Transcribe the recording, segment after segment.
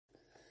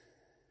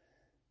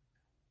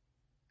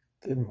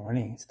Good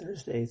morning. It's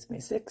Thursday. It's May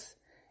 6th.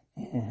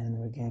 And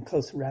we're getting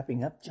close to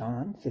wrapping up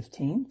John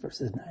 15,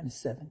 verses 9 to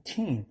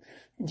 17.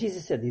 And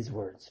Jesus said these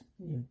words.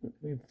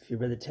 If you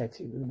read the text,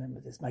 you remember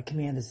this. My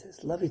command is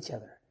this: love each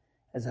other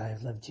as I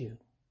have loved you.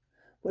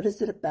 What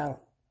is it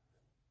about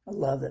a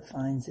love that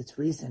finds its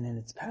reason and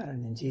its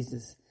pattern in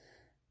Jesus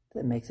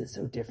that makes it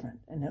so different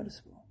and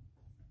noticeable?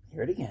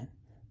 Hear it again.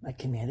 My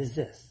command is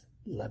this: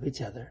 love each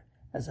other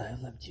as I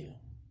have loved you.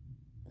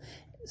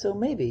 So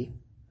maybe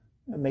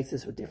what makes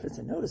this so different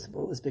and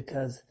noticeable is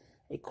because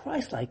a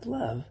Christ-like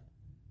love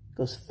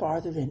goes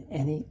farther than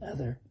any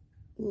other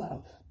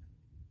love.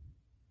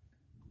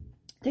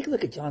 Take a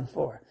look at John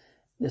 4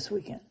 this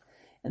weekend,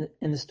 and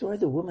in the story of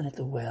the woman at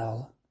the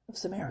well of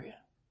Samaria.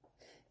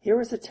 Here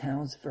is the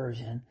town's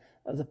version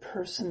of the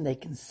person they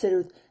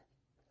considered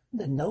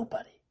the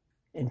nobody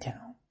in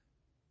town.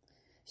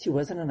 She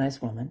wasn't a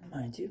nice woman,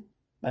 mind you,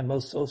 by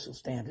most social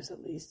standards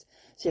at least.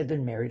 She had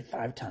been married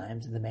 5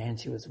 times, and the man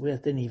she was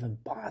with didn't even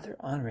bother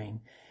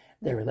honoring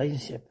their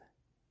relationship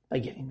by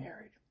getting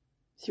married.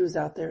 She was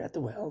out there at the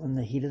well in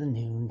the heat of the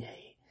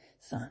noonday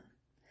sun,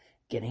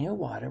 getting her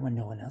water when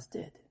no one else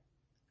did.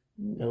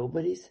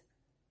 Nobodies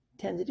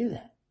tend to do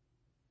that.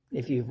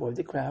 If you avoid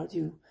the crowd,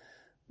 you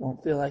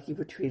won't feel like you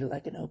were treated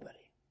like a nobody.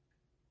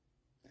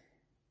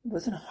 It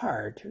wasn't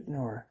hard to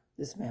ignore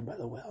this man by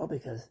the well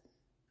because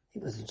he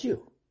was a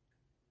Jew.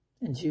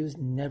 And Jews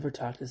never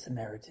talk to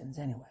Samaritans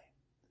anyway.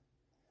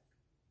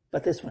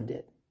 But this one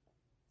did.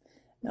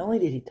 Not only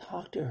did he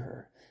talk to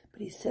her,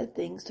 but he said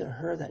things to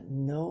her that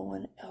no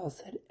one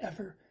else had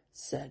ever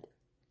said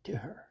to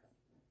her.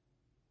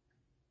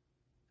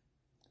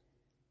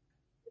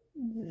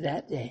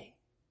 That day,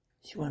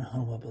 she went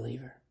home a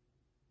believer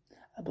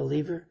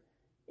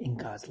in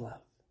God's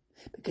love,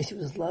 because she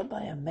was loved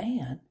by a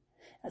man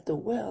at the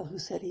well who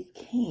said he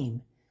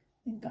came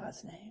in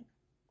God's name.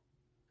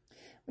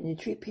 When you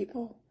treat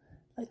people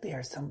like they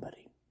are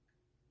somebody,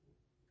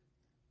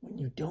 when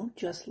you don't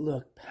just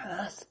look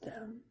past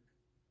them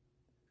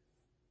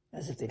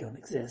as if they don't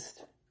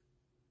exist,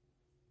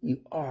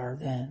 you are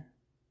then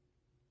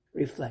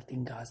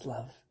reflecting God's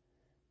love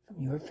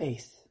from your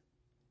face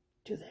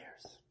to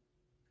theirs.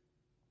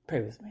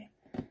 Pray with me.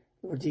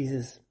 Lord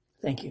Jesus,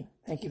 thank you.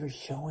 Thank you for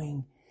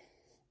showing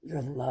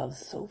your love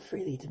so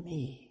freely to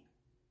me,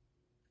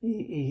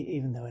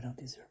 even though I don't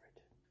deserve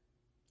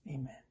it.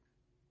 Amen.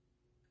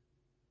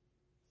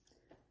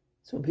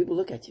 So when people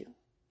look at you,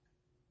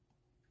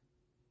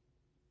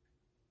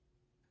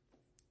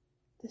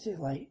 does your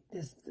light,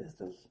 does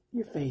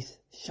your face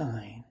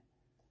shine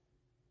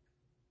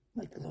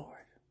like the Lord?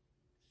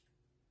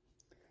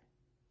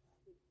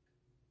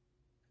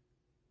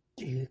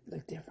 Do you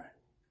look different?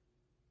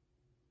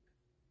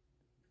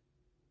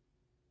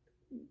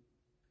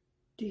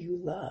 Do you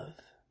love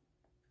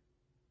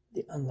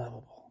the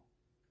unlovable?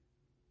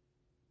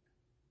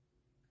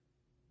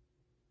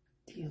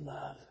 Do you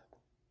love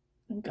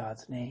in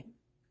God's name?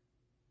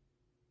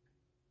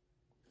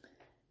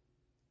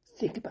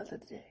 Think about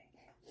that today.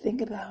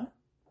 Think about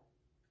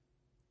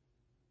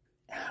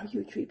how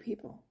you treat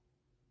people.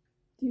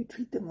 Do you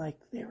treat them like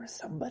they're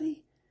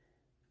somebody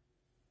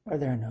or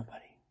they're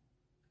nobody?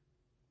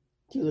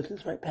 Do you look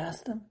right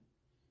past them?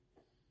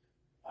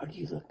 Or do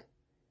you look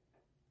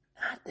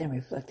at them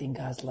reflecting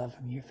God's love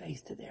from your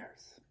face to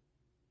theirs?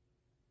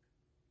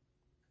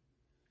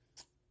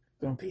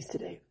 Go in peace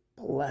today.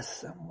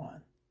 Bless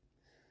someone.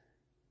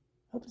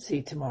 Hope to see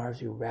you tomorrow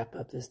as we wrap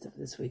up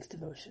this week's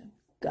devotion.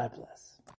 God bless.